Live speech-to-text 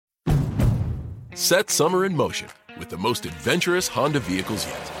Set summer in motion with the most adventurous Honda vehicles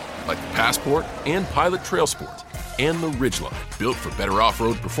yet, like the Passport and Pilot Trail Sport, and the Ridgeline, built for better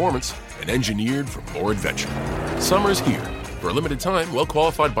off-road performance and engineered for more adventure. Summer's here. For a limited time,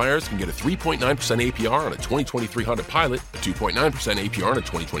 well-qualified buyers can get a 3.9% APR on a 2023 Honda Pilot, a 2.9% APR on a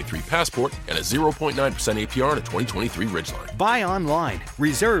 2023 Passport, and a 0.9% APR on a 2023 Ridgeline. Buy online,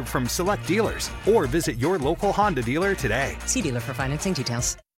 reserve from select dealers, or visit your local Honda dealer today. See dealer for financing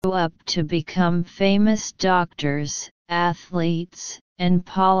details. Up to become famous doctors, athletes, and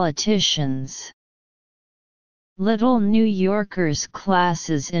politicians. Little New Yorkers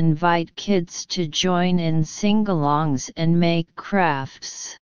classes invite kids to join in sing-alongs and make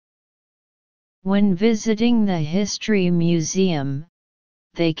crafts. When visiting the History Museum,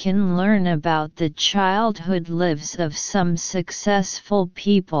 they can learn about the childhood lives of some successful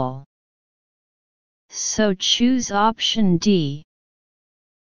people. So choose option D.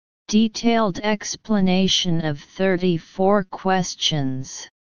 Detailed explanation of 34 questions.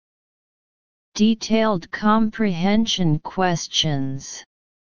 Detailed comprehension questions.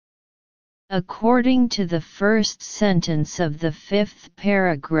 According to the first sentence of the fifth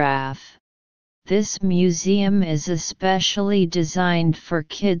paragraph, this museum is especially designed for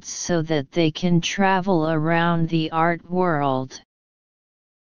kids so that they can travel around the art world.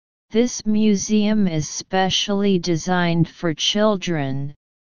 This museum is specially designed for children,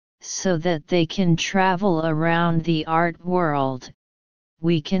 so that they can travel around the art world.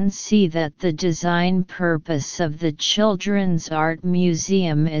 We can see that the design purpose of the Children's Art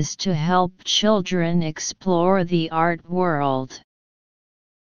Museum is to help children explore the art world.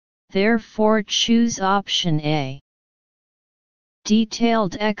 Therefore, choose option A.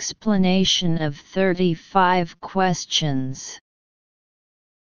 Detailed explanation of 35 questions.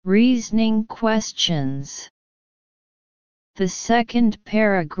 Reasoning questions. The second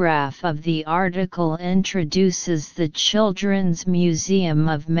paragraph of the article introduces the Children's Museum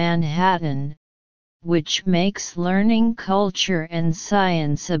of Manhattan, which makes learning culture and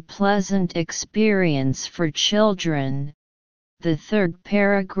science a pleasant experience for children. The third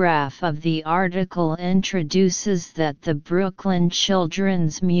paragraph of the article introduces that the Brooklyn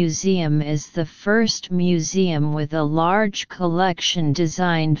Children's Museum is the first museum with a large collection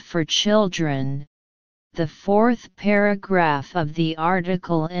designed for children. The fourth paragraph of the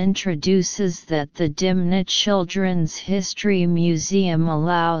article introduces that the Dimna Children's History Museum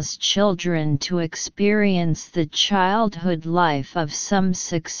allows children to experience the childhood life of some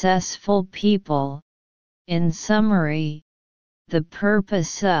successful people. In summary, the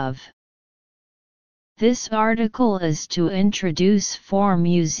purpose of this article is to introduce 4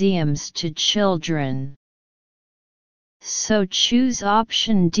 museums to children. So choose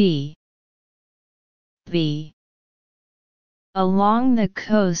option D. B. Along the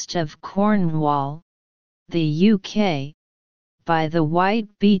coast of Cornwall, the UK, by the white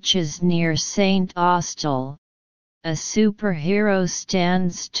beaches near St. Austell, a superhero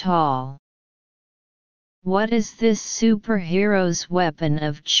stands tall. What is this superhero's weapon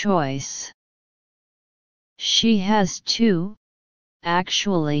of choice? She has 2,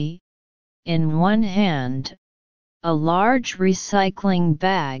 actually. In one hand, a large recycling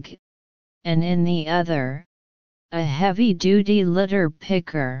bag, and in the other, a heavy-duty litter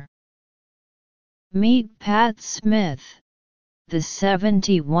picker. Meet Pat Smith, the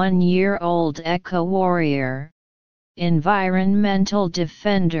 71-year-old eco-warrior, environmental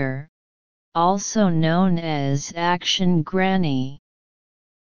defender, also known as Action Granny.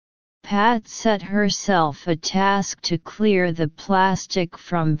 Pat set herself a task to clear the plastic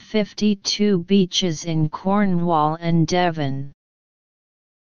from 52 beaches in Cornwall and Devon.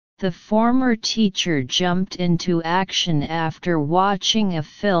 The former teacher jumped into action after watching a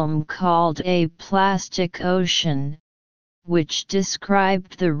film called A Plastic Ocean, which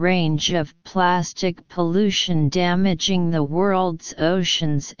described the range of plastic pollution damaging the world's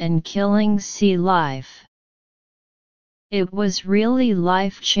oceans and killing sea life. It was really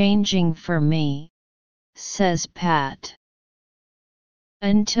life-changing for me, says Pat.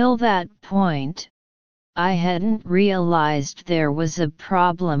 Until that point, I hadn't realized there was a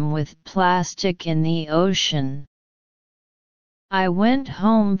problem with plastic in the ocean. I went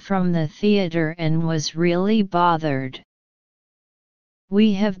home from the theater and was really bothered.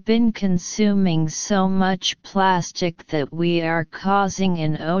 We have been consuming so much plastic that we are causing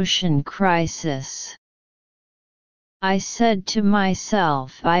an ocean crisis. I said to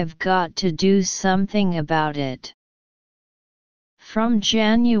myself, I've got to do something about it. From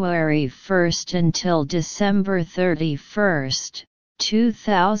January 1 until December 31,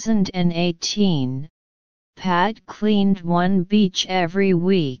 2018, Pat cleaned one beach every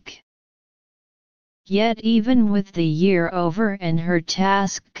week. Yet even with the year over and her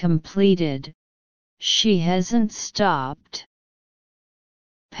task completed, she hasn't stopped.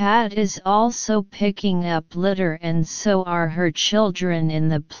 Pat is also picking up litter, and so are her children in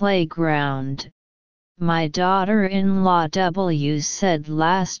the playground. My daughter-in-law W said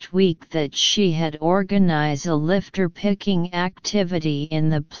last week that she had organized a litter picking activity in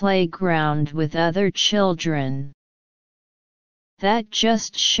the playground with other children. That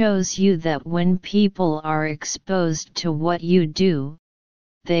just shows you that when people are exposed to what you do,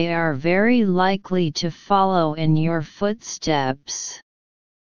 they are very likely to follow in your footsteps.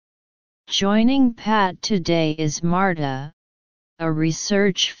 Joining Pat today is Marta, a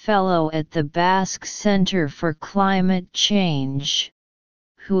research fellow at the Basque Center for Climate Change,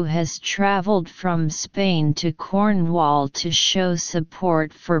 who has traveled from Spain to Cornwall to show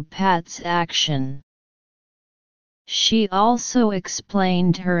support for Pat's action. She also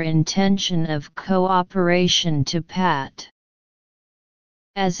explained her intention of cooperation to Pat.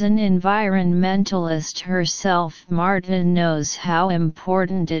 As an environmentalist herself, Marta knows how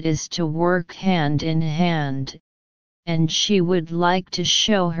important it is to work hand in hand, and she would like to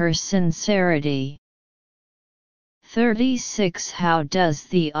show her sincerity. 36. How does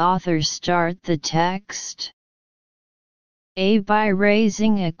the author start the text? A. By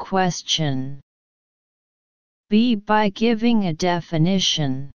raising a question. B. By giving a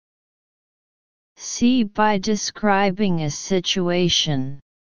definition. C. By describing a situation.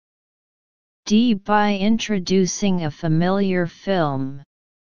 D. By introducing a familiar film.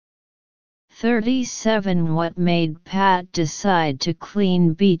 37. What made Pat decide to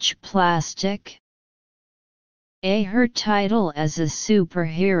clean beach plastic? A. Her title as a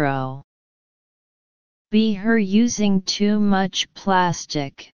superhero. B. Her using too much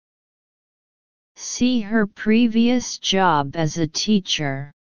plastic. C. Her previous job as a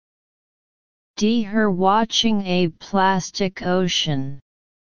teacher. D. Her watching a plastic ocean.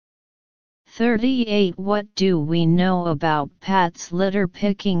 38. What do we know about Pat's litter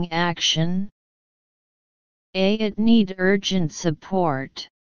picking action? A. It need urgent support.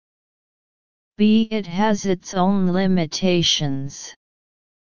 B. It has its own limitations.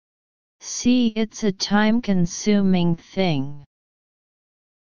 C. It's a time-consuming thing.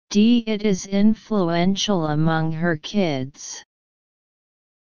 D. It is influential among her kids.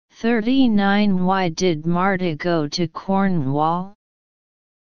 39. Why did Marta go to Cornwall?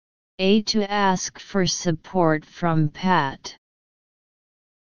 A. To ask for support from Pat.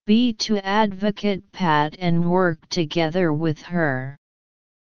 B. To advocate Pat and work together with her.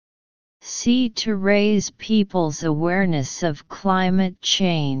 C. To raise people's awareness of climate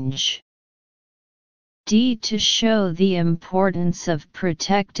change. D. To show the importance of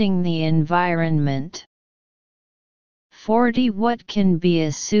protecting the environment. 40. What can be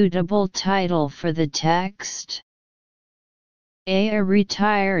a suitable title for the text? A. A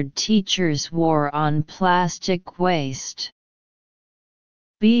retired teacher's war on plastic waste.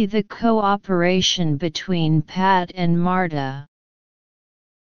 B. The cooperation between Pat and Marta.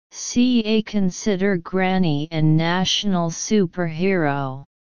 C. A. Consider Granny and national superhero.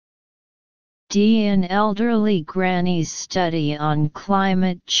 D. An elderly granny's study on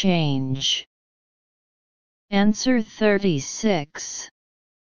climate change. Answer 36.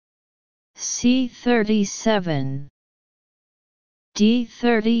 C. 37. D.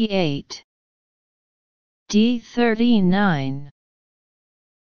 38. D. 39.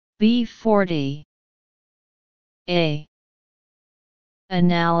 B. 40. A.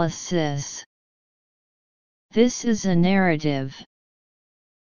 Analysis. This is a narrative.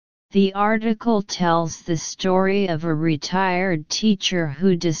 The article tells the story of a retired teacher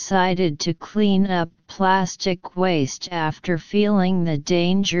who decided to clean up plastic waste after feeling the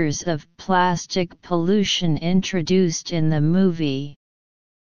dangers of plastic pollution introduced in the movie.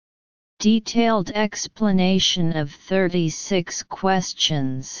 Detailed explanation of 36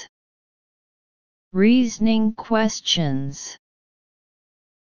 questions. Reasoning questions.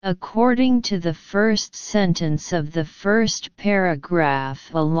 According to the first sentence of the first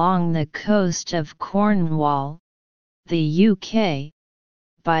paragraph, along the coast of Cornwall, the UK,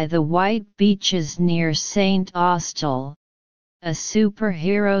 by the white beaches near St. Austell, a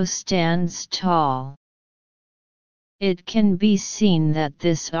superhero stands tall. It can be seen that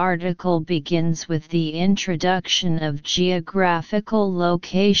this article begins with the introduction of geographical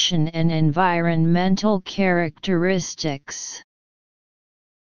location and environmental characteristics.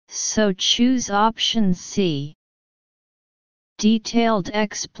 So choose option C. Detailed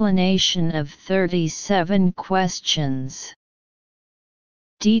explanation of 37 questions.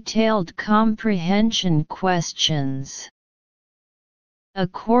 Detailed comprehension questions.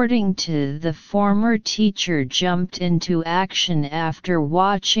 According to the former teacher, jumped into action after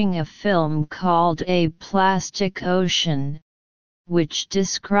watching a film called A Plastic Ocean, which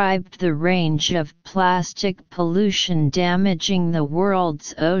described the range of plastic pollution damaging the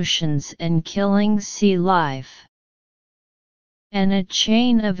world's oceans and killing sea life, and a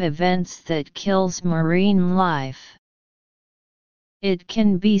chain of events that kills marine life. It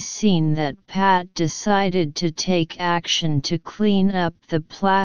can be seen that Pat decided to take action to clean up the plastic